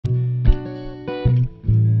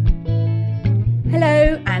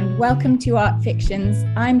and welcome to Art Fictions.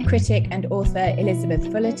 I'm critic and author Elizabeth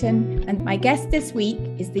Fullerton, and my guest this week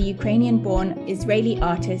is the Ukrainian-born Israeli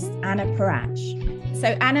artist ANNA PERACH.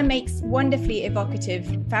 So ANNA makes wonderfully evocative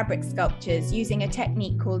fabric sculptures using a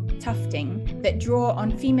technique called tufting that draw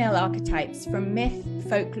on female archetypes from myth,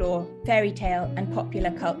 folklore, fairy tale, and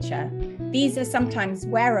popular culture. These are sometimes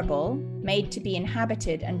wearable, made to be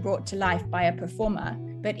inhabited and brought to life by a performer,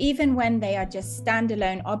 but even when they are just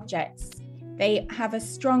standalone objects, they have a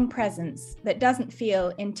strong presence that doesn't feel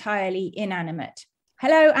entirely inanimate.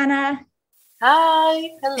 Hello, ANNA.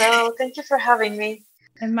 Hi, hello. Thank you for having me.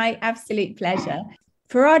 And my absolute pleasure.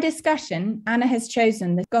 For our discussion, ANNA has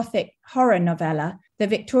chosen the Gothic horror novella, The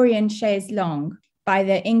Victorian Chaise Longue, by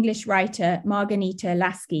the English writer Marghanita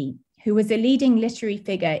Laski, who was a leading literary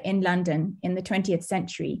figure in London in the 20th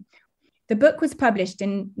century. The book was published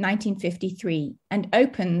in 1953 and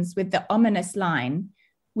opens with the ominous line,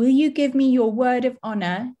 "Will you give me your word of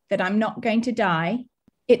honor that I'm not going to die?"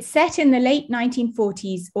 It's set in the late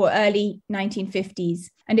 1940s or early 1950s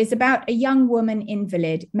and is about a young woman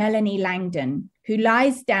invalid, Melanie Langdon, who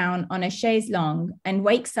lies down on a chaise longue and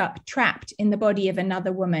wakes up trapped in the body of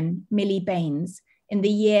another woman, Millie Baines, in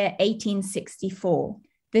the year 1864.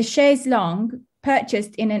 The chaise longue,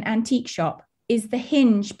 purchased in an antique shop, is the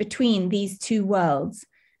hinge between these two worlds.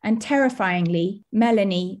 And terrifyingly,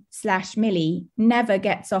 Melanie/Millie never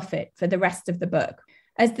gets off it for the rest of the book.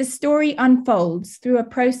 As the story unfolds through a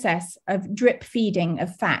process of drip feeding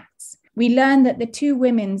of facts, we learn that the two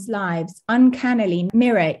women's lives uncannily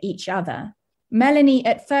mirror each other. Melanie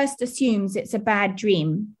at first assumes it's a bad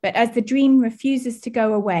dream, but as the dream refuses to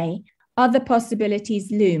go away, other possibilities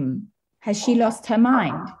loom. Has she lost her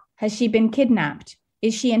mind? Has she been kidnapped?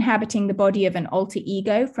 Is she inhabiting the body of an alter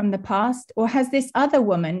ego from the past? Or has this other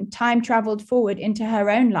woman time traveled forward into her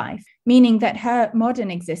own life, meaning that her modern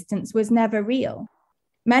existence was never real?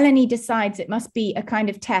 Melanie decides it must be a kind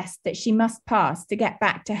of test that she must pass to get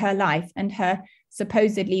back to her life and her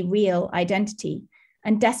supposedly real identity,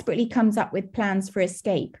 and desperately comes up with plans for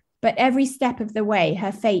escape. But every step of the way,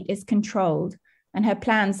 her fate is controlled and her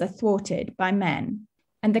plans are thwarted by men.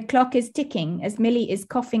 And the clock is ticking as Millie is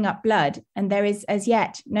coughing up blood, and there is as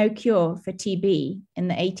yet no cure for TB in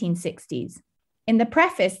the 1860s. In the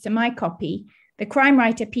preface to my copy, the crime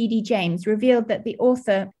writer P.D. James revealed that the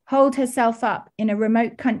author holed herself up in a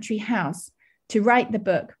remote country house to write the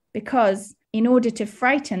book because, in order to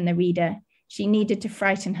frighten the reader, she needed to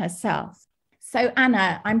frighten herself. So,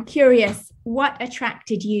 ANNA, I'm curious, what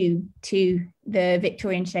attracted you to the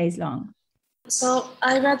Victorian Chaise Longue? So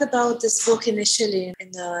I read about this book initially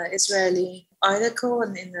in an Israeli article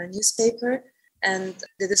and in a newspaper, and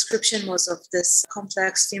the description was of this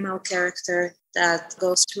complex female character that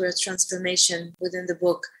goes through a transformation within the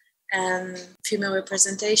book. And female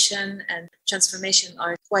representation and transformation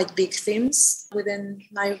are quite big themes within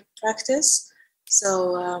my practice.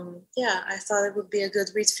 So I thought it would be a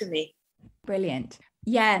good read for me. Brilliant.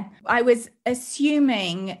 Yeah, I was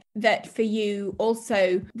assuming that for you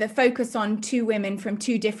also the focus on two women from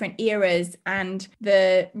two different eras and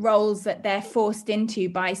the roles that they're forced into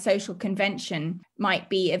by social convention might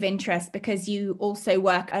be of interest, because you also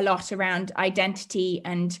work a lot around identity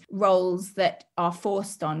and roles that are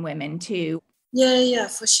forced on women too. Yeah,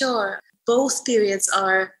 for sure. Both periods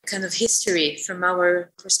are kind of history from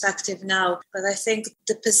our perspective now, but I think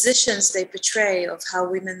the positions they portray of how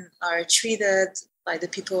women are treated by the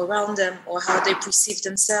people around them or how they perceive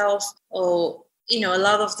themselves, or, a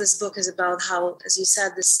lot of this book is about how, as you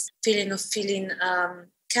said, this feeling of feeling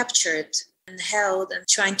captured and held and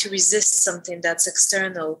trying to resist something that's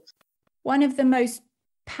external. One of the most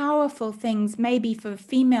powerful things maybe for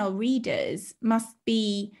female readers must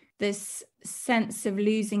be this sense of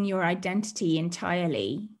losing your identity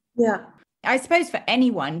entirely. Yeah. I suppose for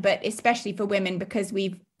anyone, but especially for women, because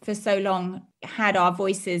we've for so long had our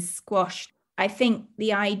voices squashed. I think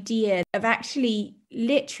the idea of actually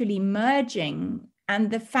literally merging,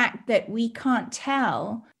 and the fact that we can't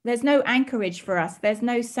tell, there's no anchorage for us. There's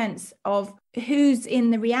no sense of who's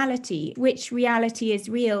in the reality, which reality is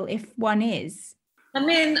real if one is.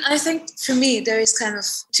 I think for me, there is kind of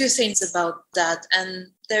two things about that,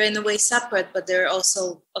 and they're in a way separate, but they're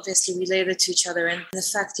also obviously related to each other and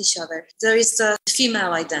affect each other. There is the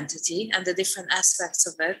female identity and the different aspects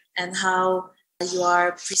of it, and how you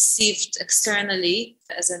are perceived externally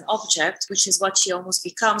as an object, which is what she almost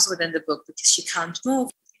becomes within the book, because she can't move.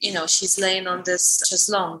 She's laying on this chaise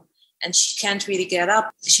longue and she can't really get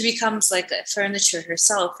up. She becomes like a furniture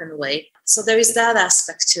herself in a way. So there is that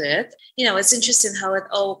aspect to it. It's interesting how it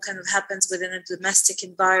all kind of happens within a domestic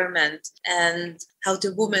environment, and how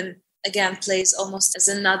the woman, again, plays almost as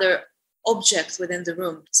another object within the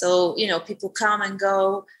room. So, people come and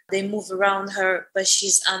go, they move around her, but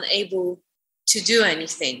she's unable to do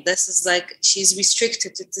anything. This is like she's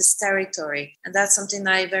restricted to this territory. And that's something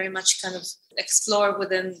I very much kind of explore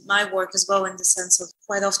within my work as well, in the sense of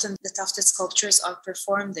quite often the tufted sculptures are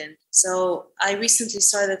performed in. So I recently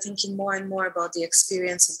started thinking more and more about the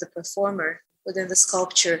experience of the performer within the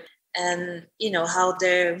sculpture, and how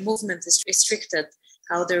their movement is restricted,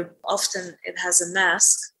 how they're often, it has a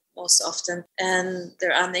mask most often, and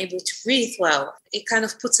they're unable to breathe well. It kind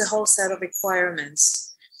of puts a whole set of requirements.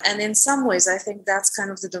 And in some ways, I think that's kind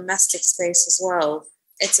of the domestic space as well.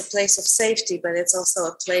 It's a place of safety, but it's also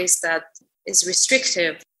a place that is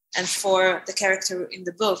restrictive. And for the character in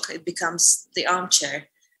the book, it becomes the armchair.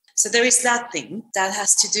 So there is that thing that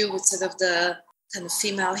has to do with sort of the kind of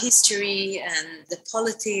female history and the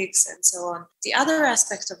politics and so on. The other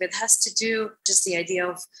aspect of it has to do just the idea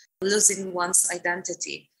of losing one's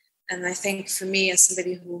identity. And I think for me, as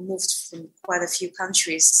somebody who moved from quite a few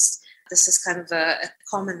countries, this is kind of a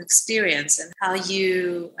common experience. And how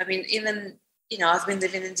even, I've been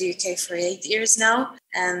living in the UK for 8 years now.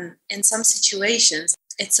 And in some situations,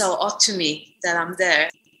 it's so odd to me that I'm there.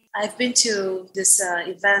 I've been to this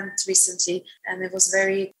event recently, and it was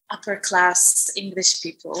very upper class English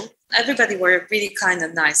people. Everybody were really kind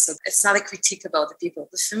and nice. So it's not a critique about the people.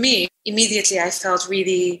 But for me, immediately I felt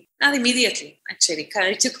really, not immediately, actually,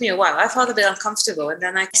 it took me a while. I felt a bit uncomfortable. And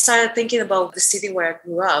then I started thinking about the city where I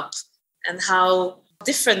grew up and how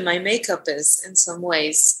different my makeup is in some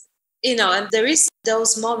ways. And there is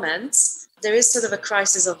those moments, there is sort of a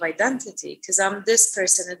crisis of identity, because I'm this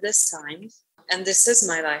person at this time. And this is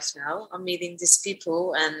my life now. I'm meeting these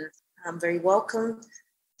people and I'm very welcome.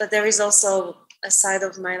 But there is also a side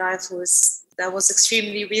of my life that was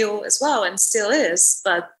extremely real as well, and still is.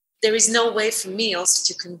 But there is no way for me also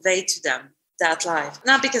to convey to them that life.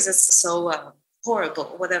 Not because it's so horrible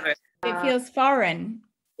or whatever. It feels foreign.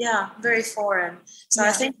 Yeah, very foreign. So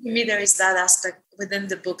I think for me there is that aspect within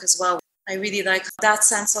the book as well. I really like that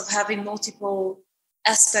sense of having multiple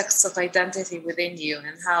aspects of identity within you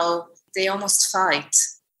and how they almost fight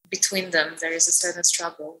between them. There is a certain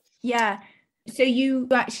struggle. Yeah. So you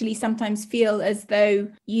actually sometimes feel as though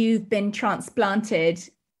you've been transplanted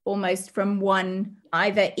almost from one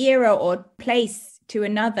either era or place to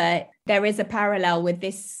another. There is a parallel with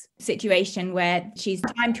this situation where she's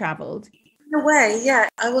time traveled. In a way, yeah.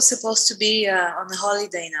 I was supposed to be on a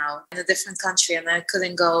holiday now in a different country, and I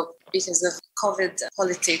couldn't go because of COVID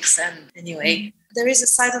politics. And anyway, there is a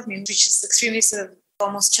side of me which is extremely sort of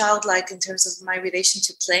almost childlike in terms of my relation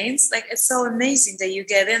to planes. Like, it's so amazing that you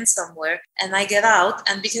get in somewhere and I get out.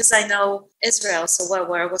 And because I know Israel so well,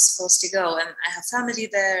 where I was supposed to go, and I have family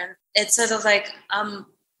there, and it's sort of like I'm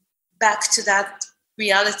back to that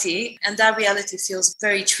reality. And that reality feels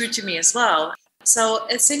very true to me as well. So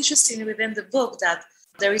it's interesting within the book that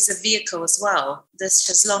there is a vehicle as well. This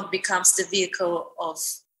chaise longue becomes the vehicle of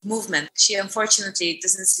movement. She unfortunately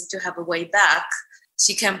doesn't seem to have a way back.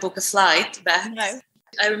 She can't book a flight back. No.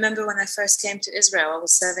 I remember when I first came to Israel, I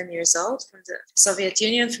was 7 years old, from the Soviet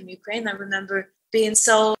Union, from Ukraine. I remember being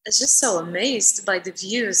so amazed by the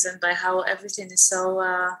views and by how everything is so,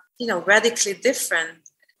 radically different.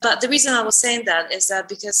 But the reason I was saying that is that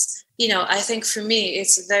because, I think for me,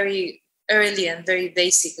 it's a very early and very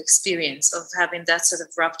basic experience of having that sort of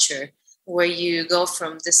rupture where you go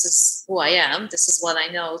from this is who I am, this is what I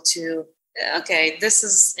know, to, okay, this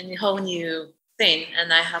is a whole new thing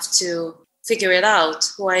and I have to figure it out,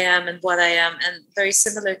 who I am and what I am. And very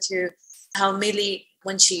similar to how Millie,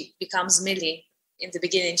 when she becomes Millie in the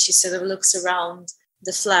beginning, she sort of looks around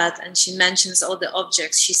the flat and she mentions all the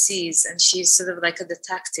objects she sees, and she's sort of like a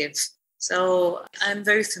detective. So I'm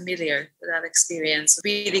very familiar with that experience,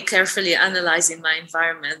 really carefully analyzing my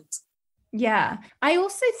environment. Yeah. I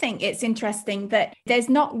also think it's interesting that there's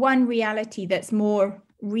not one reality that's more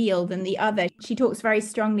real than the other. She talks very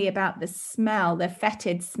strongly about the smell, the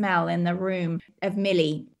fetid smell in the room of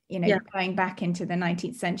Millie, going back into the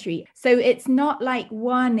 19th century. So it's not like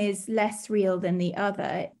one is less real than the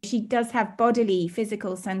other. She does have bodily,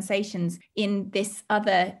 physical sensations in this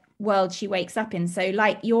other world she wakes up in. So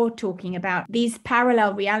like you're talking about, these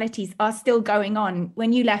parallel realities are still going on.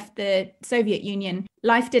 When you left the Soviet Union,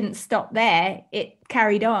 life didn't stop there. It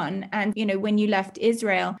carried on. And, when you left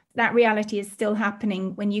Israel, that reality is still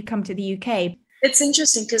happening when you come to the UK. It's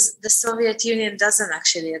interesting because the Soviet Union doesn't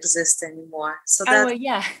actually exist anymore. So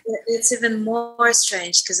it's even more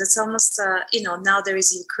strange because it's almost, now there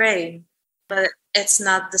is Ukraine, but it's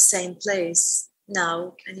not the same place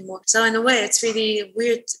now anymore. So in a way, it's really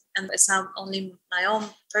weird. And it's not only my own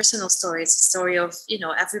personal story, it's a story of,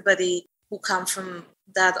 everybody who come from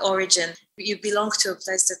that origin. You belong to a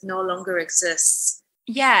place that no longer exists.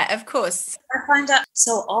 Yeah, of course. I find that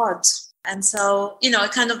so odd. And so,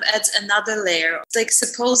 it kind of adds another layer. Like,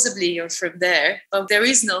 supposedly you're from there, but there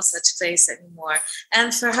is no such place anymore.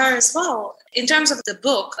 And for her as well, in terms of the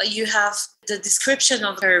book, you have the description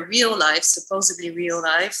of her real life, supposedly real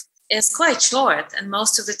life, is quite short. And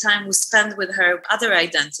most of the time we spend with her other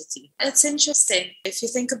identity. It's interesting. If you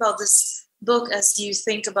think about this book as you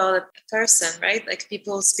think about a person, right? Like,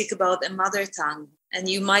 people speak about a mother tongue. And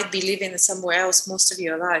you might be living somewhere else most of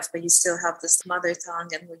your life, but you still have this mother tongue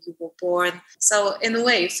and where you were born. So in a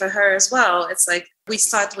way, for her as well, it's like we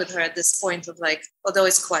start with her at this point of like, although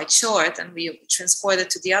it's quite short and we transport it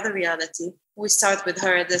to the other reality, we start with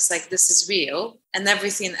her at this like, this is real. And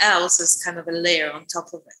everything else is kind of a layer on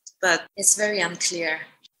top of it. But it's very unclear.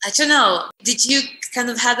 I don't know. Did you kind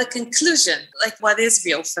of have a conclusion? Like, what is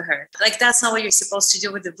real for her? Like, that's not what you're supposed to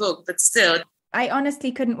do with the book, but still. I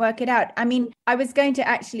honestly couldn't work it out. I mean, I was going to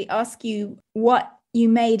actually ask you what you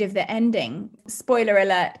made of the ending. Spoiler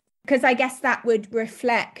alert, because I guess that would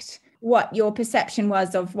reflect what your perception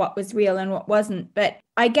was of what was real and what wasn't. But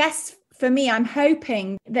I guess for me, I'm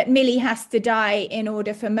hoping that Millie has to die in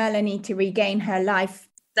order for Melanie to regain her life.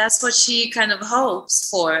 That's what she kind of hopes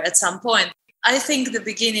for at some point. I think the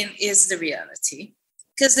beginning is the reality.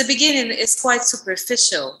 Because the beginning is quite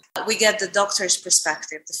superficial. We get the doctor's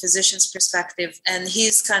perspective, the physician's perspective, and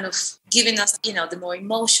he's kind of giving us, the more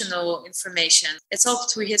emotional information. It's all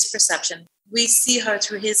through his perception. We see her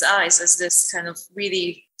through his eyes as this kind of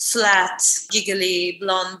really flat, giggly,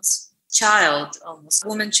 blonde child, almost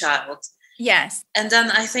woman child. Yes. And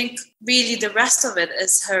then I think really the rest of it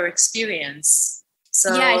is her experience.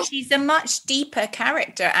 So yeah, she's a much deeper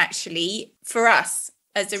character, actually, for us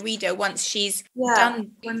as a reader once she's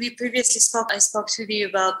done. When we previously spoke, I spoke to you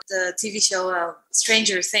about the TV show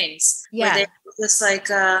Stranger Things, where they have this like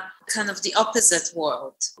kind of the opposite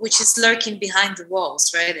world, which is lurking behind the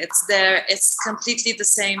walls, right? It's there, it's completely the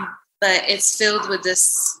same, but it's filled with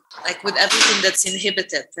this, like with everything that's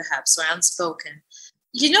inhibited perhaps or unspoken.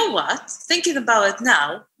 You know what? Thinking about it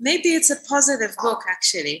now, maybe it's a positive book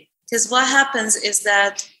actually, because what happens is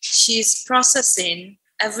that she's processing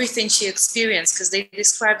everything she experienced, because they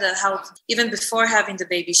described that how even before having the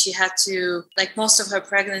baby, she had to, like most of her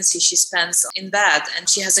pregnancy, she spends in bed, and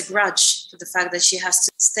she has a grudge to the fact that she has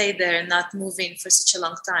to stay there and not moving for such a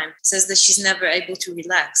long time. Says that she's never able to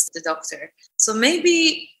relax, the doctor. So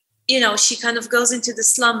maybe, she kind of goes into the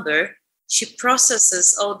slumber. She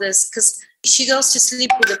processes all this because she goes to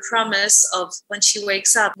sleep with the promise of when she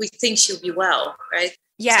wakes up, we think she'll be well, right?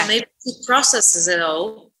 Yeah. So maybe she processes it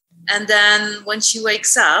all. And then when she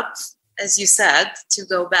wakes up, as you said, to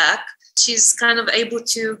go back, she's kind of able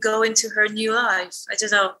to go into her new life. I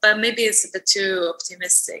don't know, but maybe it's a bit too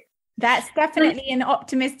optimistic. That's definitely an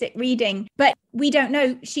optimistic reading, but we don't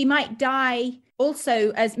know. She might die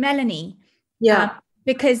also as Melanie. Yeah.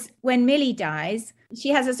 Because when Millie dies, she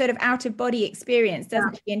has a sort of out-of-body experience,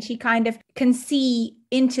 doesn't she? And she kind of can see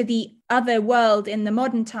into the other world in the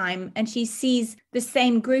modern time, and she sees the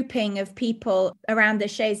same grouping of people around the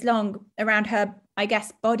chaise longue, around her, I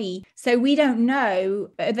guess, body. So we don't know,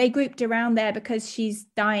 are they grouped around there because she's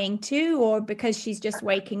dying too, or because she's just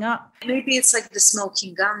waking up? Maybe it's like the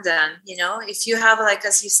smoking gun then, if you have, like,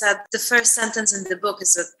 as you said, the first sentence in the book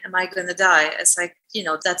is that, am I going to die? It's like,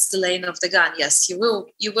 that's the lane of the gun. Yes, you will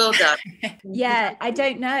die. Yeah, I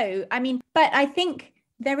don't know. I mean, but I think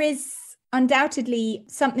there is undoubtedly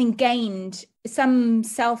something gained, some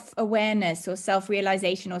self-awareness or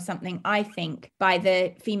self-realization or something, I think, by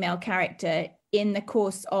the female character in the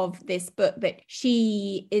course of this book, that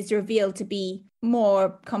she is revealed to be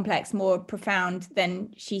more complex, more profound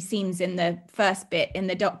than she seems in the first bit in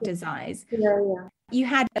the doctor's eyes. Yeah. You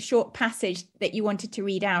had a short passage that you wanted to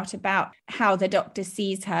read out about how the doctor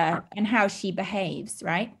sees her and how she behaves,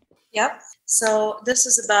 right? Yep. So this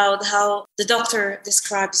is about how the doctor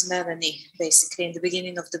describes Melanie, basically, in the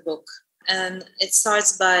beginning of the book. And it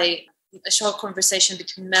starts by a short conversation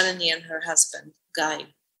between Melanie and her husband, Guy.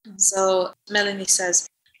 Mm-hmm. So Melanie says,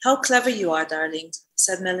 "How clever you are, darling,"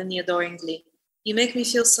 said Melanie adoringly. "You make me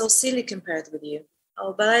feel so silly compared with you."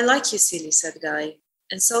 "Oh, but I like you silly," said Guy.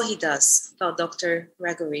 "And so he does," thought Dr.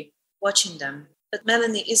 Gregory, watching them. "But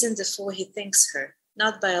Melanie isn't the fool he thinks her,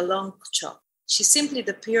 not by a long chalk. She's simply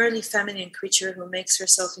the purely feminine creature who makes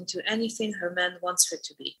herself into anything her man wants her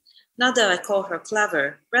to be. Not that I call her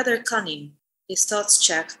clever, rather cunning." His thoughts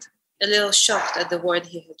checked, a little shocked at the word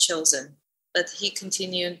he had chosen. But he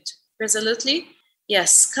continued resolutely,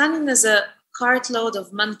 "Yes, cunning as a cartload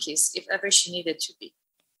of monkeys, if ever she needed to be."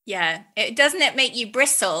 Yeah, doesn't it make you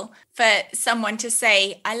bristle for someone to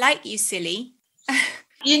say, "I like you, silly"?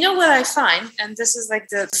 You know what I find, and this is like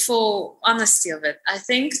the full honesty of it. I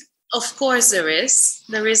think, of course, there is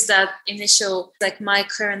that initial, like my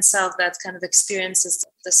current self, that kind of experiences.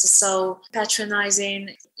 This is so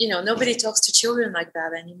patronizing. Nobody talks to children like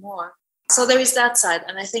that anymore. So there is that side.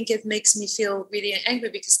 And I think it makes me feel really angry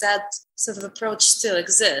because that sort of approach still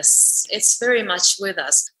exists. It's very much with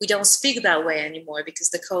us. We don't speak that way anymore because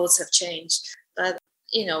the codes have changed. But,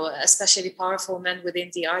 especially powerful men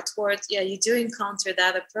within the art world, you do encounter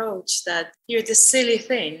that approach that you're the silly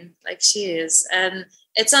thing, like she is. And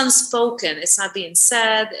it's unspoken. It's not being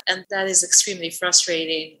said. And that is extremely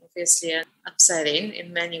frustrating, obviously, and upsetting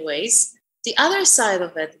in many ways. The other side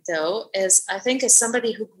of it, though, is I think as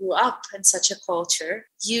somebody who grew up in such a culture,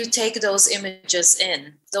 you take those images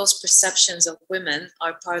in. Those perceptions of women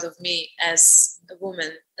are part of me as a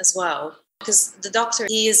woman as well. Because the doctor,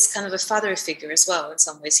 he is kind of a father figure as well in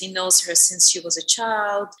some ways. He knows her since she was a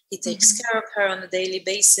child. He takes care of her on a daily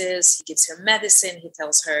basis. He gives her medicine. He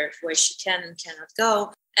tells her where she can and cannot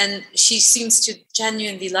go. And she seems to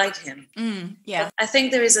genuinely like him. But I think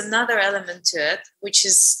there is another element to it, which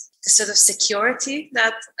is the sort of security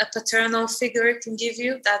that a paternal figure can give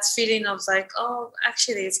you, that feeling of like, oh,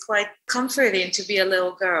 actually, it's quite comforting to be a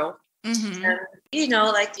little girl. And, you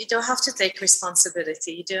don't have to take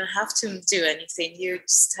responsibility. You don't have to do anything. You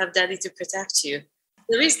just have daddy to protect you.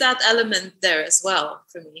 There is that element there as well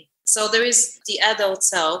for me. So there is the adult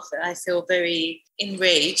self. I feel very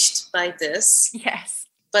enraged by this. Yes.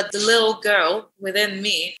 But the little girl within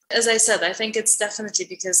me, as I said, I think it's definitely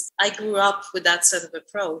because I grew up with that sort of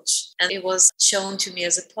approach and it was shown to me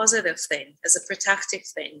as a positive thing, as a protective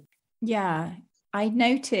thing. Yeah, I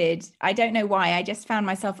noted, I don't know why, I just found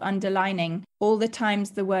myself underlining all the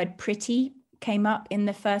times the word pretty came up in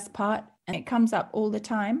the first part, and it comes up all the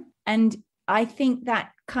time. And I think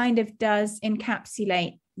that kind of does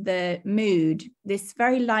encapsulate the mood, this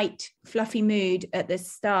very light, fluffy mood at the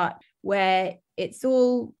start, where it's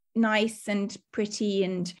all nice and pretty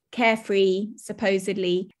and carefree,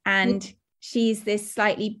 supposedly. And she's this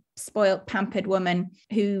slightly spoilt, pampered woman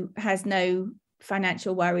who has no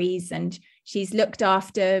financial worries, and she's looked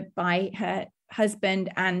after by her husband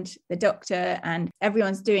and the doctor, and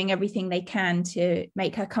everyone's doing everything they can to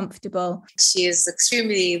make her comfortable. She is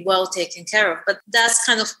extremely well taken care of, but that's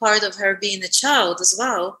kind of part of her being a child as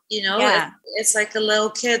well. It's like a little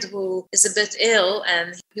kid who is a bit ill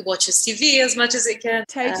and he watches TV as much as he can.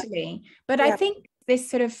 Totally. But I think this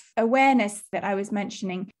sort of awareness that I was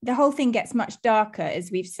mentioning, the whole thing gets much darker,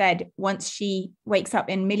 as we've said, once she wakes up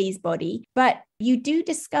in Millie's body. But you do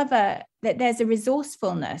discover that there's a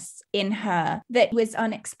resourcefulness in her that was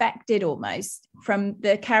unexpected almost from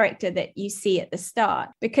the character that you see at the start,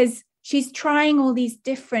 because she's trying all these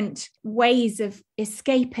different ways of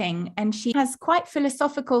escaping, and she has quite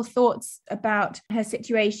philosophical thoughts about her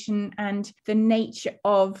situation and the nature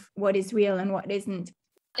of what is real and what isn't.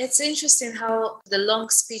 It's interesting how the long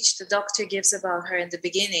speech the doctor gives about her in the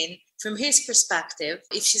beginning, from his perspective,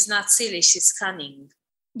 if she's not silly, she's cunning.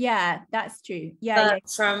 Yeah, that's true. But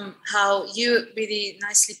from how you really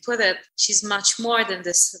nicely put it, she's much more than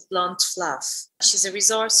this blunt fluff. She's a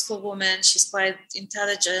resourceful woman. She's quite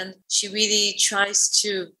intelligent. She really tries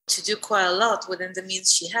to do quite a lot within the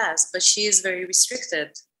means she has, but she is very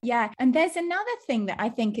restricted. Yeah. And there's another thing that I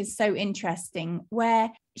think is so interesting,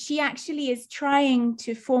 where she actually is trying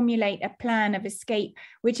to formulate a plan of escape,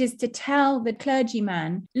 which is to tell the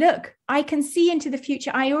clergyman, look, I can see into the future.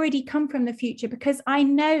 I already come from the future because I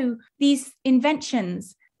know these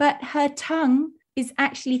inventions, but her tongue is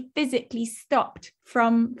actually physically stopped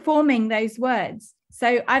from forming those words.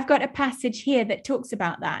 So I've got a passage here that talks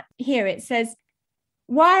about that. Here it says,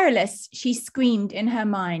 wireless, she screamed in her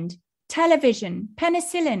mind. Television,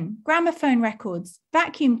 penicillin, gramophone records,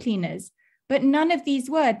 vacuum cleaners, but none of these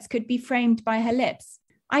words could be framed by her lips.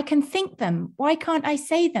 I can think them. Why can't I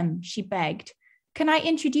say them? She begged. Can I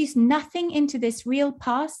introduce nothing into this real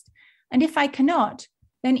past? And if I cannot,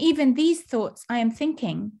 then even these thoughts I am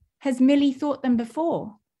thinking, has Millie thought them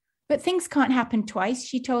before? But things can't happen twice,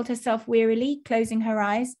 she told herself wearily, closing her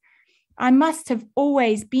eyes. I must have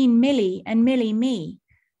always been Millie and Millie me.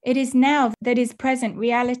 It is now that is present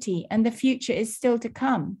reality, and the future is still to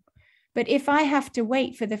come. But if I have to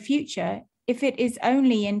wait for the future, if it is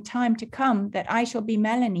only in time to come that I shall be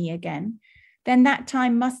Melanie again, then that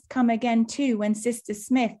time must come again too, when Sister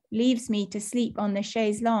Smith leaves me to sleep on the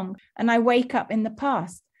chaise longue, and I wake up in the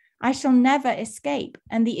past. I shall never escape,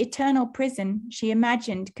 and the eternal prison she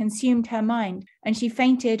imagined consumed her mind, and she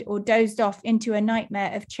fainted or dozed off into a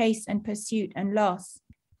nightmare of chase and pursuit and loss.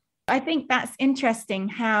 I think that's interesting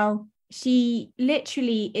how she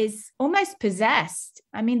literally is almost possessed.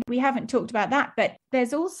 I mean, we haven't talked about that, but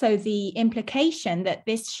there's also the implication that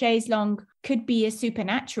this chaise longue could be a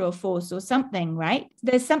supernatural force or something, right?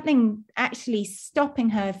 There's something actually stopping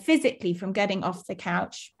her physically from getting off the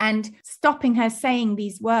couch and stopping her saying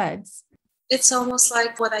these words. It's almost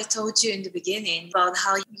like what I told you in the beginning about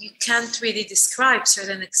how you can't really describe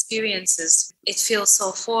certain experiences. It feels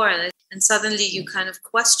so foreign, and suddenly you kind of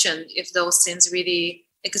question if those things really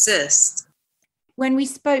exist. When we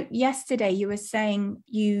spoke yesterday, you were saying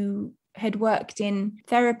you had worked in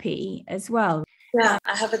therapy as well. Yeah,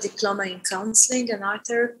 I have a diploma in counseling and art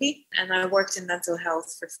therapy, and I worked in mental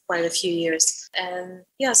health for quite a few years. And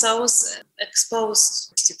yes, I was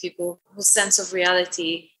exposed to people whose sense of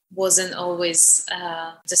reality wasn't always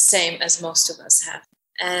the same as most of us have.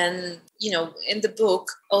 And, in the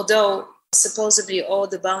book, although supposedly all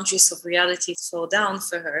the boundaries of reality fall down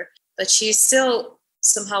for her, but she's still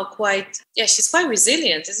somehow she's quite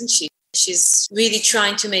resilient, isn't she? She's really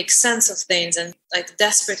trying to make sense of things and like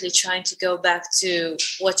desperately trying to go back to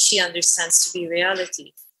what she understands to be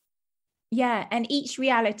reality. Yeah, and each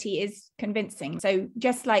reality is convincing. So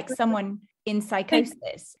just like someone in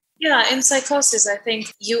psychosis. Yeah, in psychosis, I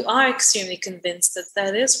think you are extremely convinced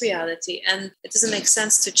that is reality, and it doesn't make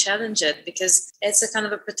sense to challenge it because it's a kind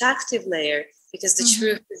of a protective layer, because the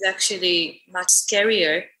truth is actually much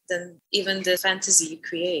scarier than even the fantasy you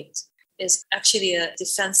create. Is actually a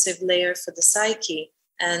defensive layer for the psyche,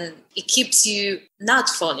 and it keeps you not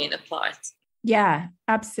falling apart. Yeah,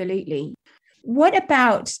 absolutely. What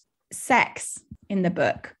about sex in the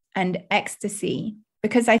book and ecstasy?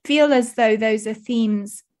 Because I feel as though those are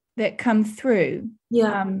themes that come through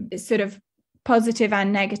sort of positive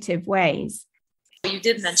and negative ways. You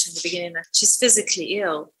did mention at the beginning that she's physically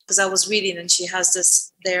ill, because I was reading and she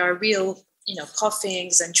has there are real,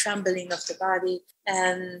 coughings and trembling of the body.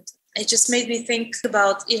 And it just made me think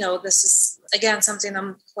about, this is, again, something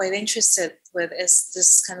I'm quite interested with, is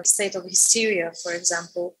this kind of state of hysteria, for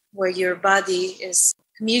example, where your body is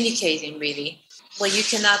communicating really, where you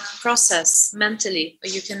cannot process mentally, or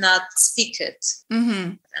you cannot speak it.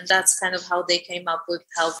 Mm-hmm. And that's kind of how they came up with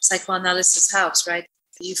how psychoanalysis helps, right?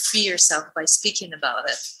 You free yourself by speaking about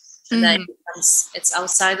it. And then it's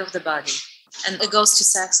outside of the body. And it goes to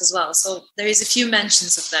sex as well. So there is a few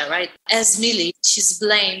mentions of that, right? As Millie, she's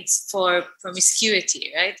blamed for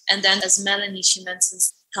promiscuity, right? And then as Melanie, she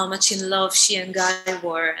mentions how much in love she and Guy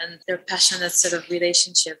were and their passionate sort of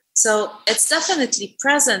relationship. So it's definitely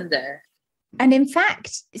present there. And in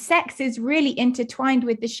fact, sex is really intertwined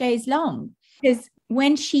with the chaise longue, because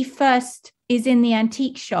when she first is in the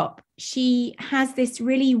antique shop, she has this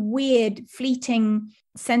really weird, fleeting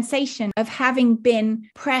sensation of having been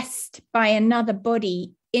pressed by another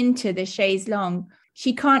body into the chaise longue.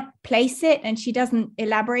 She can't place it and she doesn't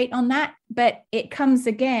elaborate on that, but it comes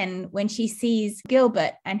again when she sees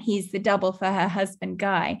Gilbert and he's the double for her husband,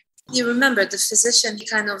 Guy. You remember the physician, he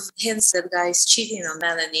kind of hints that Guy is cheating on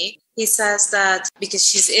Melanie. He says that because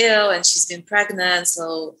she's ill and she's been pregnant.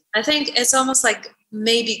 So I think it's almost like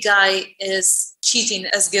maybe Guy is cheating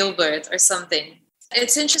as Gilbert or something.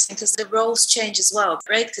 It's interesting because the roles change as well,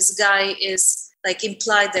 right? Because Guy is like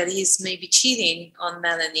implied that he's maybe cheating on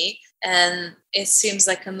Melanie, and it seems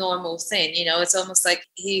like a normal thing. It's almost like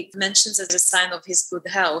he mentions it as a sign of his good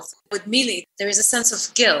health. With Millie, there is a sense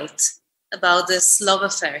of guilt about this love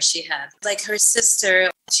affair she had. Like her sister,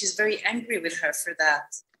 she's very angry with her for that.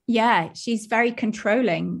 Yeah, she's very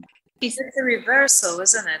controlling. It's a reversal,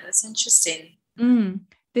 isn't it? It's interesting.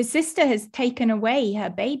 The sister has taken away her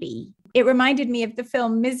baby. It reminded me of the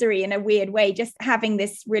film Misery in a weird way, just having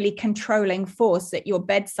this really controlling force at your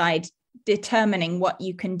bedside, determining what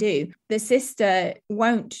you can do. The sister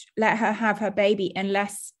won't let her have her baby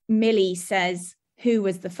unless Millie says who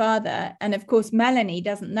was the father. And of course, Melanie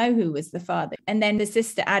doesn't know who was the father. And then the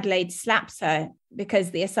sister Adelaide slaps her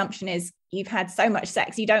because the assumption is you've had so much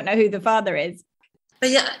sex, you don't know who the father is. But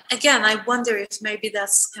yeah, again, I wonder if maybe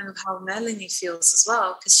that's kind of how Melanie feels as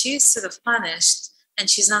well, because she's sort of punished and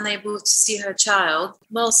she's unable to see her child.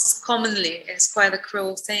 Most commonly, it's quite a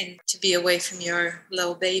cruel thing to be away from your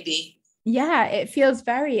little baby. Yeah, it feels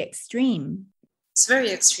very extreme. It's very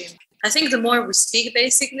extreme. I think the more we speak,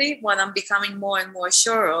 basically, what I'm becoming more and more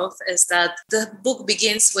sure of is that the book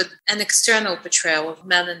begins with an external portrayal of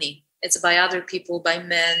Melanie. It's by other people, by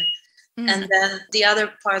men. And then the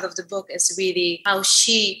other part of the book is really how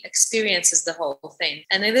she experiences the whole thing.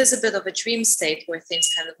 And it is a bit of a dream state where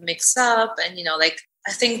things kind of mix up. And,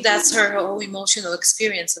 I think that's her whole emotional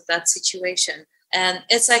experience of that situation. And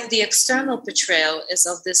it's like the external portrayal is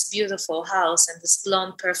of this beautiful house and this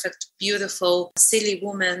blonde, perfect, beautiful, silly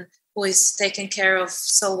woman who is taken care of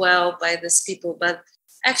so well by these people. But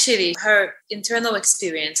actually, her internal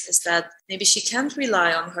experience is that maybe she can't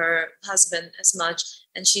rely on her husband as much,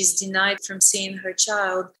 and she's denied from seeing her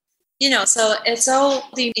child. So it's all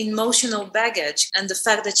the emotional baggage and the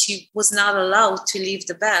fact that she was not allowed to leave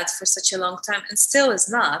the bed for such a long time and still is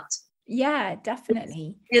not. Yeah,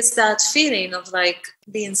 definitely. It's that feeling of like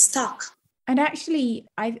being stuck. And actually,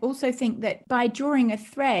 I also think that by drawing a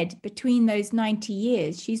thread between those 90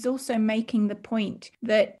 years, she's also making the point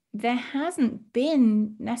that there hasn't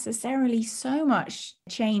been necessarily so much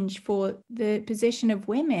change for the position of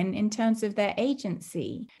women in terms of their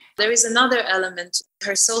agency. There is another element.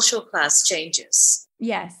 Her social class changes.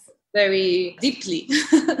 Yes. Very deeply.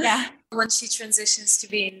 Yeah. When she transitions to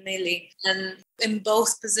being Nili. And in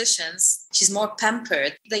both positions, she's more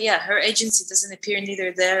pampered. But yeah, her agency doesn't appear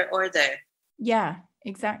neither there or there. Yeah,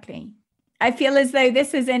 exactly. I feel as though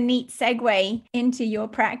this is a neat segue into your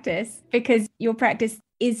practice, because your practice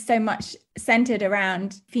is so much centered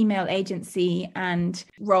around female agency and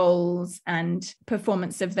roles and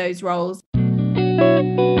performance of those roles.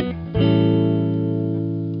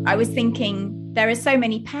 I was thinking there are so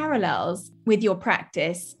many parallels with your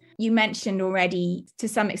practice. You mentioned already, to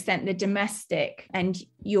some extent, the domestic and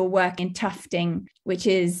your work in tufting, which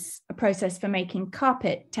is a process for making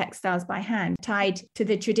carpet textiles by hand, tied to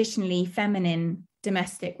the traditionally feminine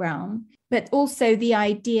domestic realm, but also the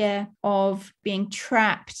idea of being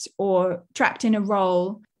trapped in a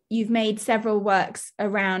role. You've made several works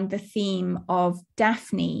around the theme of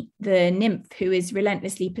Daphne, the nymph who is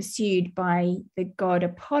relentlessly pursued by the god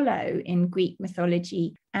Apollo in Greek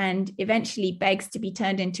mythology and eventually begs to be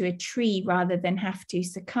turned into a tree rather than have to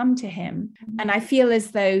succumb to him. And I feel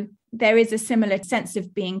as though there is a similar sense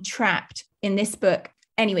of being trapped in this book.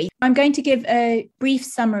 Anyway, I'm going to give a brief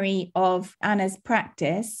summary of Anna's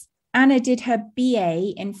practice. Anna did her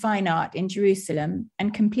BA in Fine Art in Jerusalem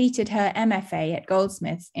and completed her MFA at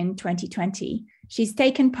Goldsmiths in 2020. She's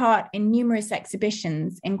taken part in numerous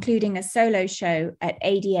exhibitions, including a solo show at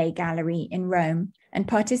Hales Gallery in Rome, and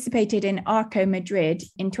participated in Arco Madrid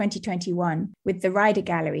in 2021 with the Ryder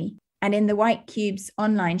Gallery, and in the White Cube's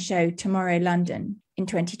online show Tomorrow London in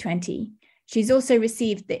 2020. She's also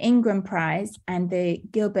received the Ingram Prize and the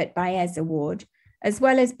Gilbert Baez Award, as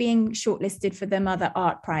well as being shortlisted for the Mother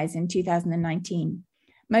Art Prize in 2019.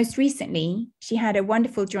 Most recently, she had a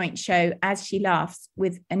wonderful joint show, As She Laughs,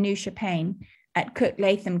 with Anousha Payne at Cook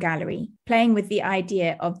Latham Gallery, playing with the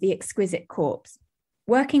idea of the exquisite corpse.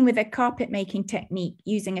 Working with a carpet-making technique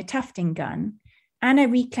using a tufting gun, Anna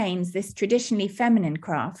reclaims this traditionally feminine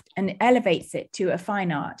craft and elevates it to a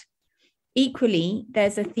fine art. Equally,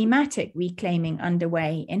 there's a thematic reclaiming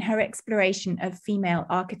underway in her exploration of female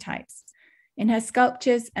archetypes. In her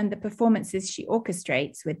sculptures and the performances she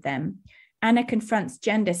orchestrates with them, Anna confronts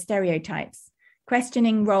gender stereotypes,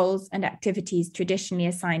 questioning roles and activities traditionally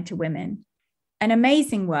assigned to women. An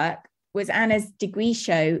amazing work was Anna's degree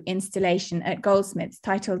show installation at Goldsmiths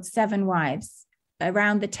titled 7 Wives,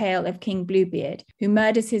 around the tale of King Bluebeard, who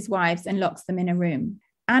murders his wives and locks them in a room.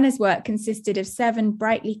 Anna's work consisted of 7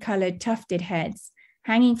 brightly coloured tufted heads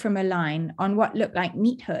hanging from a line on what looked like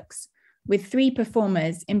meat hooks, with 3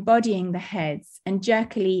 performers embodying the heads and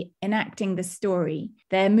jerkily enacting the story,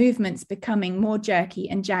 their movements becoming more jerky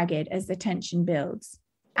and jagged as the tension builds.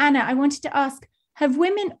 Anna, I wanted to ask, have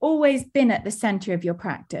women always been at the centre of your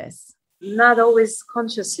practice? Not always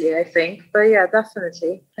consciously, I think, but yeah,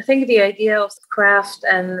 definitely. I think the idea of craft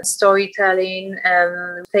and storytelling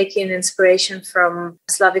and taking inspiration from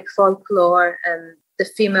Slavic folklore and the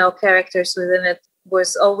female characters within it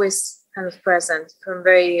was always kind of present from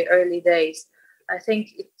very early days. I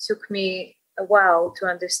think it took me a while to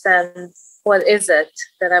understand what is it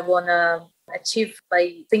that I want to achieve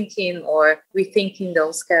by thinking or rethinking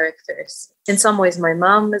those characters. In some ways, my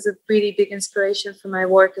mom is a really big inspiration for my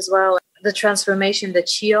work as well. The transformation that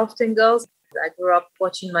she often goes. I grew up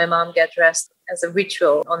watching my mom get dressed as a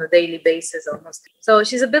ritual on a daily basis almost. So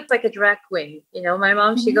she's a bit like a drag queen. My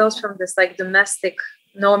mom, she goes from this like domestic,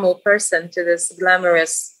 normal person to this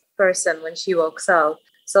glamorous person when she walks out.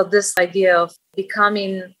 So this idea of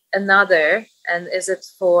becoming another, and is it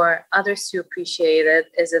for others to appreciate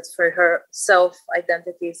it? Is it for her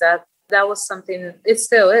self-identity? That was something, it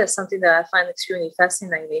still is something that I find extremely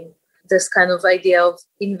fascinating. This kind of idea of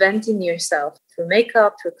inventing yourself through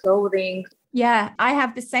makeup, through clothing. Yeah, I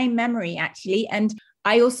have the same memory actually. And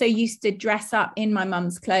I also used to dress up in my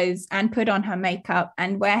mum's clothes and put on her makeup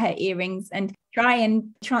and wear her earrings and try and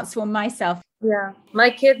transform myself. Yeah, my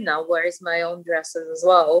kid now wears my own dresses as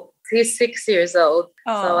well. He's 6 years old.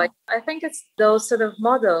 Oh. So I think it's those sort of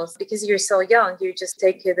models, because you're so young, you just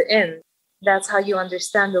take it in. that's how you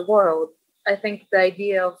understand the world. I think the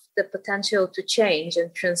idea of the potential to change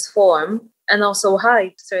and transform and also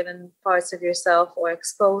hide certain parts of yourself or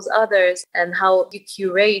expose others, and how you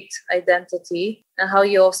curate identity and how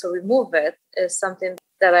you also remove it is something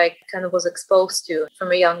that I kind of was exposed to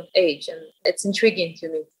from a young age. And it's intriguing to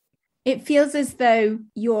me. It feels as though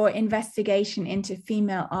your investigation into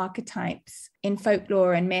female archetypes in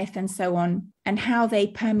folklore and myth and so on, and how they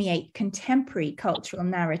permeate contemporary cultural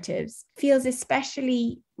narratives, feels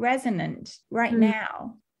especially resonant right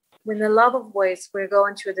now. In a lot of ways, we're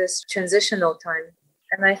going through this transitional time.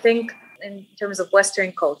 And I think in terms of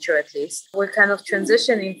Western culture, at least, we're kind of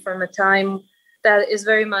transitioning from a time that is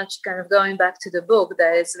very much kind of going back to the book,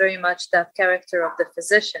 that is very much that character of the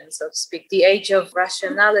physician, so to speak, the age of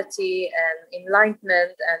rationality and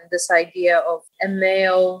enlightenment, and this idea of a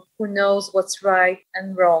male who knows what's right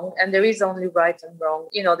and wrong, and there is only right and wrong.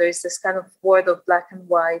 You know, there is this kind of world of black and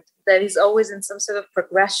white that is always in some sort of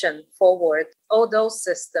progression forward. All those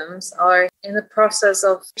systems are in the process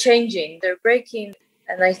of changing, they're breaking.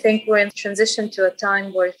 And I think we're in transition to a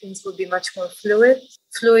time where things will be much more fluid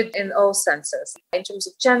in all senses, in terms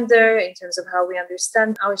of gender, in terms of how we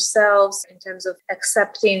understand ourselves, in terms of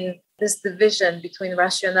accepting this division between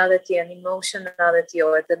rationality and emotionality,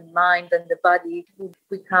 or the mind and the body will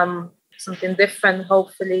become something different,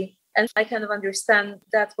 hopefully. And I kind of understand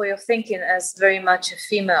that way of thinking as very much a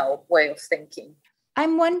female way of thinking.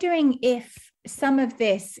 I'm wondering if some of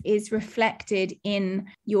this is reflected in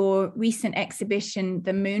your recent exhibition,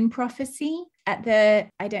 The Moon Prophecy, at the,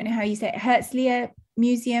 I don't know how you say it, Herzliya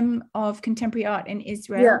Museum of Contemporary Art in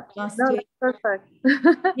Israel last year. Perfect.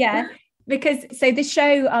 Yeah, because so the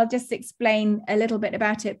show, I'll just explain a little bit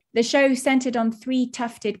about it. The show centered on 3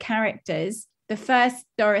 tufted characters. The first,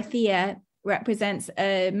 Dorothea, represents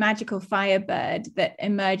a magical firebird that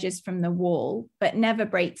emerges from the wall, but never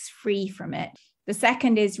breaks free from it. The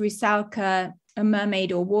second is Rusalka, a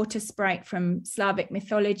mermaid or water sprite from Slavic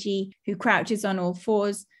mythology who crouches on all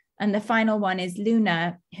fours. And the final one is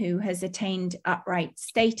Luna, who has attained upright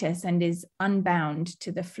status and is unbound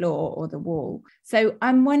to the floor or the wall. So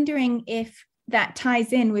I'm wondering if that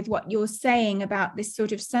ties in with what you're saying about this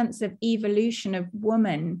sort of sense of evolution of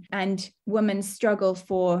woman and woman's struggle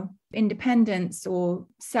for independence or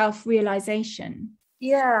self-realization.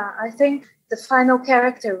 Yeah, I think the final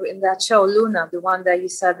character in that show, Luna, the one that you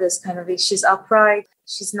said is kind of, she's upright,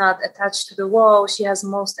 she's not attached to the wall, she has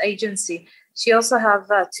most agency. She also has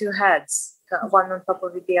 2 heads, one on top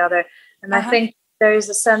of the other. And I think there is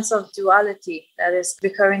a sense of duality that is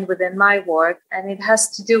recurring within my work. And it has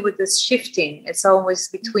to do with this shifting. It's always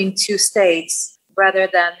between 2 states rather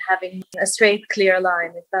than having a straight, clear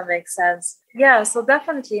line, if that makes sense. Yeah, so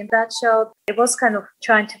definitely in that show, it was kind of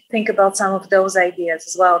trying to think about some of those ideas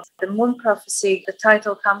as well. The Moon Prophecy, the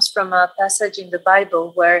title comes from a passage in the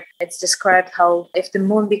Bible where it's described how if the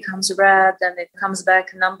moon becomes red and it comes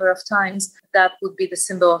back a number of times, that would be the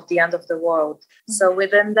symbol of the end of the world. Mm-hmm. So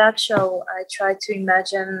within that show, I try to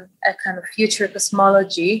imagine a kind of future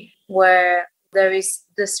cosmology where there is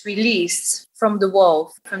this release from the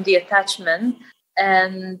wall, from the attachment,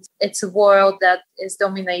 and it's a world that is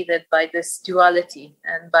dominated by this duality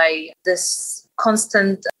and by this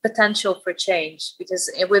constant potential for change.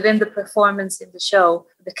 Because within the performance in the show,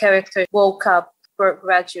 the character woke up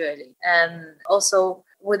gradually. And also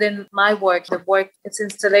within my work, it's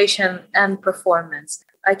installation and performance.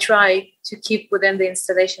 I try to keep within the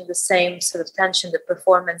installation the same sort of tension the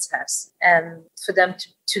performance has, and for them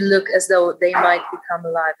to look as though they might become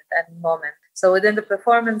alive at any moment. So within the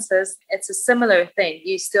performances, it's a similar thing.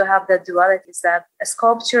 You still have that duality. Is that a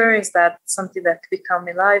sculpture? Is that something that could become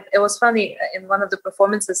alive? It was funny, in one of the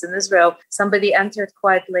performances in Israel, somebody entered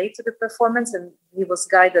quite late to the performance and he was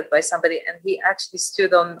guided by somebody, and he actually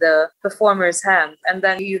stood on the performer's hand. And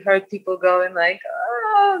then you heard people going like,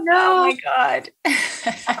 oh no, oh my God.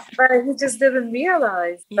 But he just didn't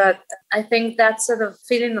realize. Yeah. But I think that sort of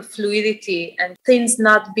feeling of fluidity and things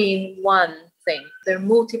not being one thing, they're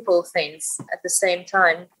multiple things at the same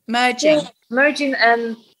time. Merging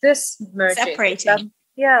and this merging. Separating.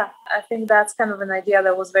 I think that's kind of an idea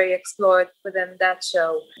that was very explored within that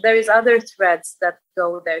show. There is other threads that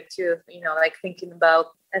go there too, like thinking about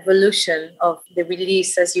evolution of the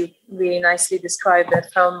release, as you really nicely described it,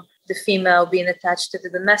 from the female being attached to the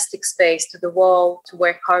domestic space, to the wall, to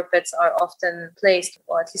where carpets are often placed,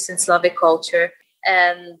 or at least in Slavic culture,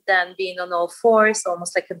 and then being on all fours,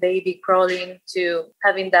 almost like a baby crawling, to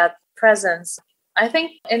having that presence. I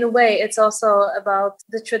think in a way it's also about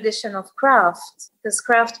the tradition of craft, because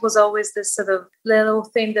craft was always this sort of little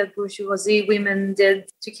thing that bourgeoisie women did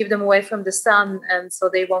to keep them away from the sun, and so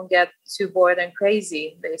they won't get too bored and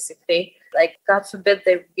crazy, basically. Like, God forbid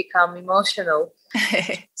they become emotional.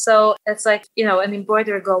 So it's like, an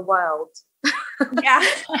embroiderer go wild. Yeah.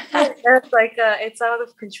 That's like, it's out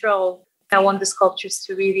of control. I want the sculptures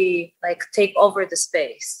to really like take over the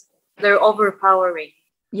space. They're overpowering.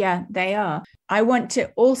 Yeah, they are. I want to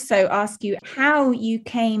also ask you how you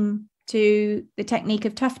came to the technique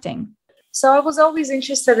of tufting. So I was always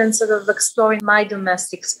interested in sort of exploring my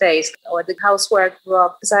domestic space or the house where I grew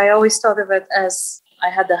up, because I always thought of it as, I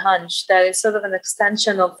had the hunch that it's sort of an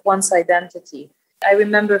extension of one's identity. I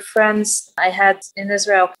remember friends I had in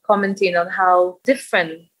Israel commenting on how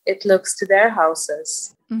different it looks to their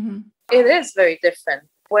houses. Mm-hmm. It is very different.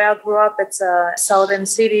 Where I grew up, it's a southern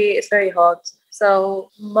city. It's very hot. So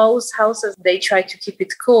most houses, they try to keep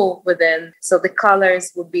it cool within. So the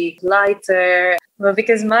colors would be lighter. Well,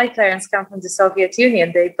 because my parents come from the Soviet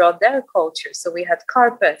Union, they brought their culture. So we had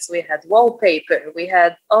carpets, we had wallpaper, we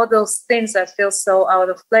had all those things that feel so out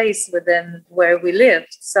of place within where we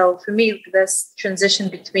lived. So for me, this transition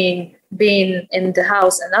between being in the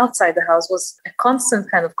house and outside the house was a constant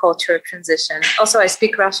kind of cultural transition. Also, I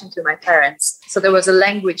speak Russian to my parents. So there was a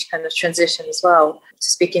language kind of transition as well,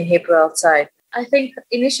 to speaking Hebrew outside. I think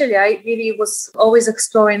initially I really was always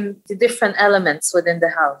exploring the different elements within the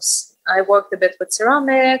house. I worked a bit with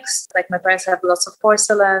ceramics, like my parents have lots of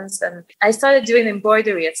porcelains, and I started doing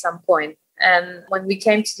embroidery at some point. And when we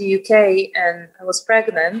came to the UK and I was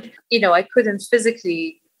pregnant, I couldn't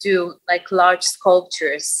physically do like large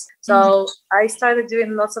sculptures. So I started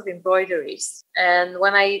doing lots of embroideries. And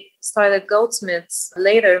when I started Goldsmiths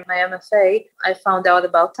later, my MFA, I found out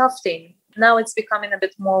about tufting. Now it's becoming a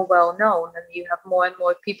bit more well-known and you have more and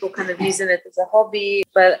more people kind of using it as a hobby.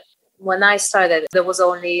 But when I started, there was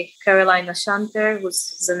only Caroline Assanti,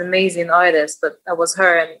 who's an amazing artist, but that was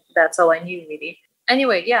her and that's all I knew really.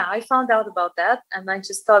 Anyway, yeah, I found out about that and I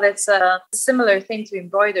just thought it's a similar thing to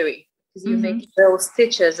embroidery, because you make those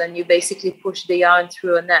stitches and you basically push the yarn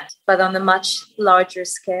through a net, but on a much larger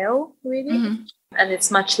scale, really. And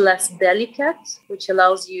it's much less delicate, which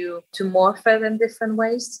allows you to morph it in different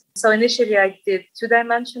ways. So initially I did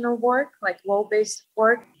two-dimensional work, like wall-based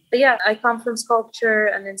work. But yeah, I come from sculpture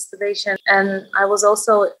and installation. And I was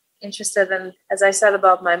also interested in, as I said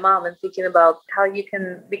about my mom, and thinking about how you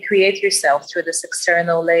can recreate yourself through this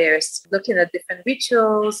external layers, looking at different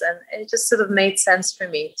rituals. And it just sort of made sense for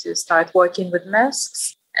me to start working with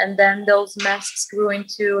masks. And then those masks grew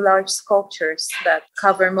into large sculptures that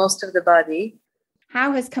cover most of the body.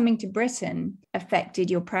 How has coming to Britain affected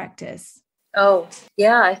your practice? Oh,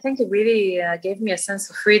 yeah, I think it really gave me a sense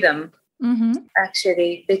of freedom,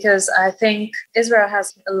 actually, because I think Israel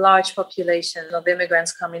has a large population of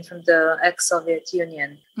immigrants coming from the ex-Soviet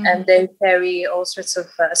Union, and they carry all sorts of,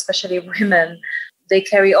 especially women, they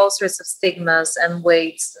carry all sorts of stigmas and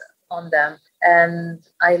weights on them. And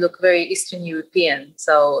I look very Eastern European,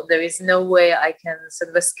 so there is no way I can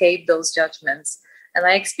sort of escape those judgments. And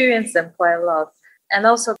I experience them quite a lot. And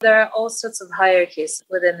also, there are all sorts of hierarchies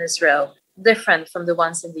within Israel, different from the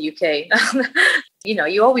ones in the UK.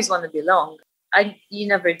 You always want to belong. You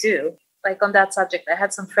never do. Like on that subject, I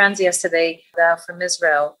had some friends yesterday that are from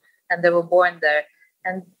Israel, and they were born there.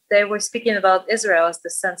 And they were speaking about Israel as the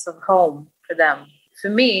sense of home for them. For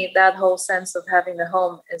me, that whole sense of having a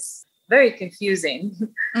home is very confusing.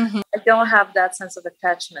 I don't have that sense of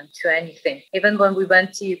attachment to anything. Even when we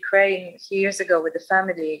went to Ukraine a few years ago with the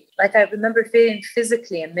family, like I remember feeling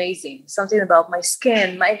physically amazing. Something about my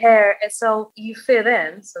skin, my hair. And so you fit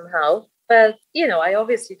in somehow. But, I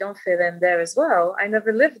obviously don't fit in there as well. I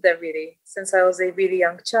never lived there really since I was a really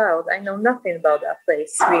young child. I know nothing about that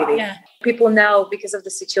place really. Yeah. People now, because of the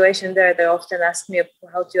situation there, they often ask me,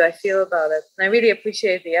 how do I feel about it? And I really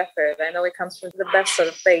appreciate the effort. I know it comes from the best sort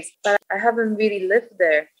of place, but I haven't really lived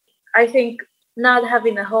there. I think not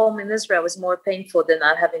having a home in Israel is more painful than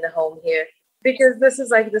not having a home here. Because this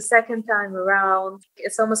is like the second time around.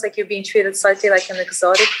 It's almost like you're being treated slightly like an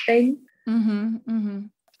exotic thing.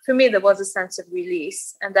 For me, there was a sense of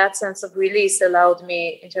release. And that sense of release allowed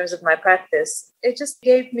me, in terms of my practice, it just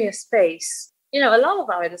gave me a space. A lot of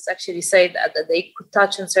artists actually say that they could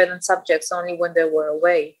touch on certain subjects only when they were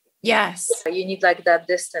away. Yes. You need like that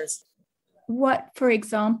distance. What, for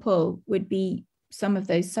example, would be some of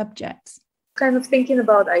those subjects? Kind of thinking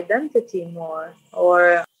about identity more,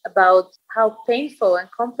 or about how painful and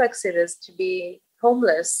complex it is to be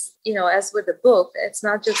homeless. As with the book, it's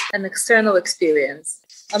not just an external experience.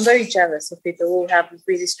 I'm very jealous of people who have a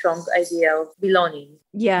really strong idea of belonging.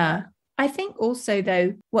 Yeah. I think also,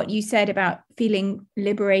 though, what you said about feeling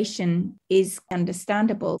liberation is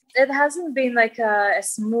understandable. It hasn't been like a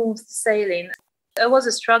smooth sailing. It was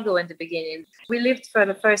a struggle in the beginning. We lived for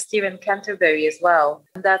the first year in Canterbury as well.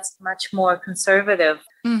 And that's much more conservative.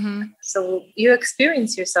 Mm-hmm. So you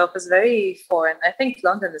experience yourself as very foreign. I think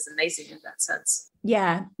London is amazing in that sense.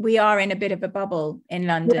 Yeah, we are in a bit of a bubble in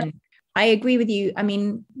London. Yeah. I agree with you. I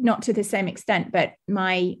mean, not to the same extent, but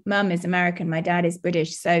my mum is American, my dad is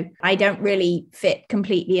British. So I don't really fit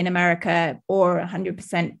completely in America or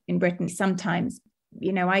 100% in Britain sometimes.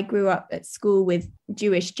 You know, I grew up at school with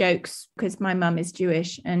Jewish jokes because my mum is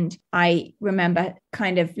Jewish. And I remember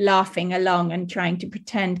kind of laughing along and trying to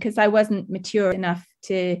pretend, because I wasn't mature enough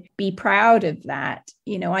to be proud of that.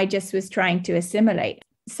 You know, I just was trying to assimilate.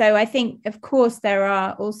 So I think, of course, there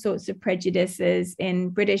are all sorts of prejudices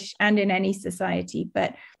in British and in any society.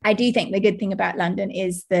 But I do think the good thing about London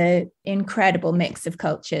is the incredible mix of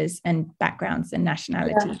cultures and backgrounds and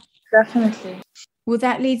nationality. Yeah, definitely. Well,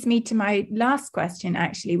 that leads me to my last question,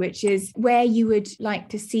 actually, which is where you would like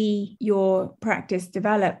to see your practice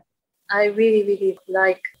develop. I really, really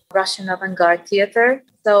like Russian avant-garde theater.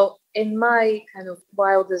 So in my kind of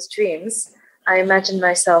wildest dreams, I imagine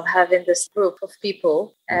myself having this group of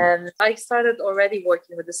people, and I started already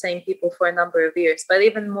working with the same people for a number of years, but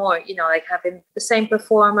even more, you know, like having the same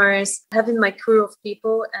performers, having my crew of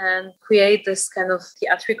people and create this kind of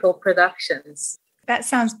theatrical productions. That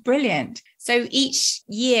sounds brilliant. So each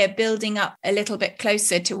year building up a little bit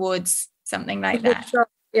closer towards something like that.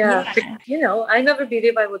 Yeah. You know, I never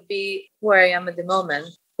believe I would be where I am at the moment.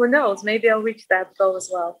 Who knows? Maybe I'll reach that goal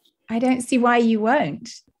as well. I don't see why you won't.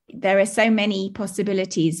 There are so many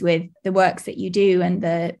possibilities with the works that you do and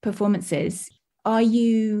the performances. Are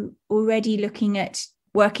you already looking at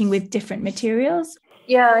working with different materials?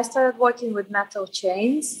 Yeah, I started working with metal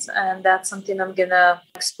chains, and that's something I'm going to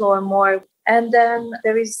explore more. And then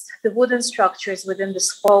there is the wooden structures within the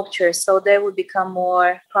sculpture, so they will become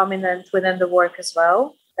more prominent within the work as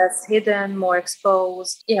well. That's hidden, more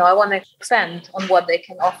exposed. You know, I want to expand on what they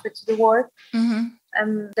can offer to the work. Mm-hmm.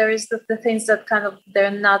 And there is the things that kind of, they're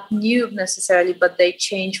not new necessarily, but they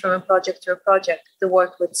change from a project to a project. The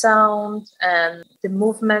work with sound and the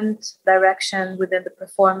movement direction within the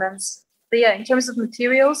performance. But yeah, in terms of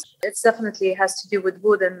materials, it definitely has to do with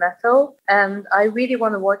wood and metal. And I really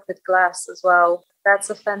want to work with glass as well. That's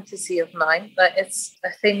a fantasy of mine, but it's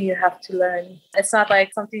a thing you have to learn. It's not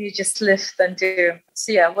like something you just lift and do.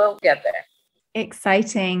 So yeah, we'll get there.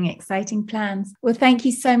 Exciting plans. Well, thank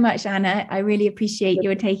you so much, Anna. I really appreciate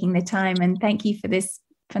your taking the time, and thank you for this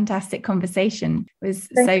fantastic conversation. It was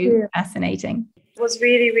so fascinating. It was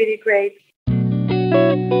really, really great.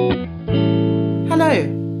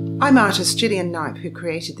 Hello. I'm artist Gillian Knipe, who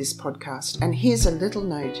created this podcast, and here's a little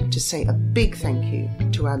note to say a big thank you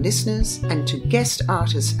to our listeners and to guest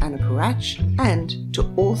artist Anna Perach and to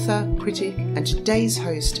author, critic and today's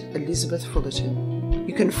host Elizabeth Fullerton.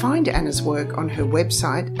 You can find Anna's work on her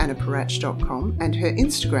website annaperach.com and her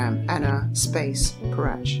Instagram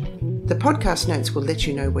Anna_Perach. The podcast notes will let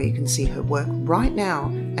you know where you can see her work right now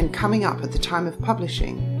and coming up at the time of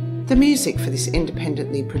publishing. The music for this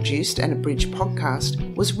independently produced and abridged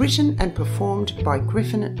podcast was written and performed by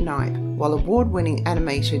Griffin Knipe, while award-winning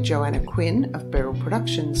animator Joanna Quinn of Beryl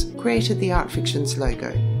Productions created the Art Fictions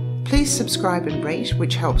logo. Please subscribe and rate,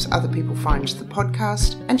 which helps other people find the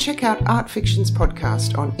podcast, and check out Art Fictions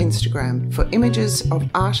Podcast on Instagram for images of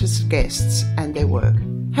artist guests and their work.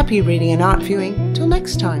 Happy reading and art viewing. Till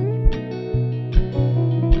next time.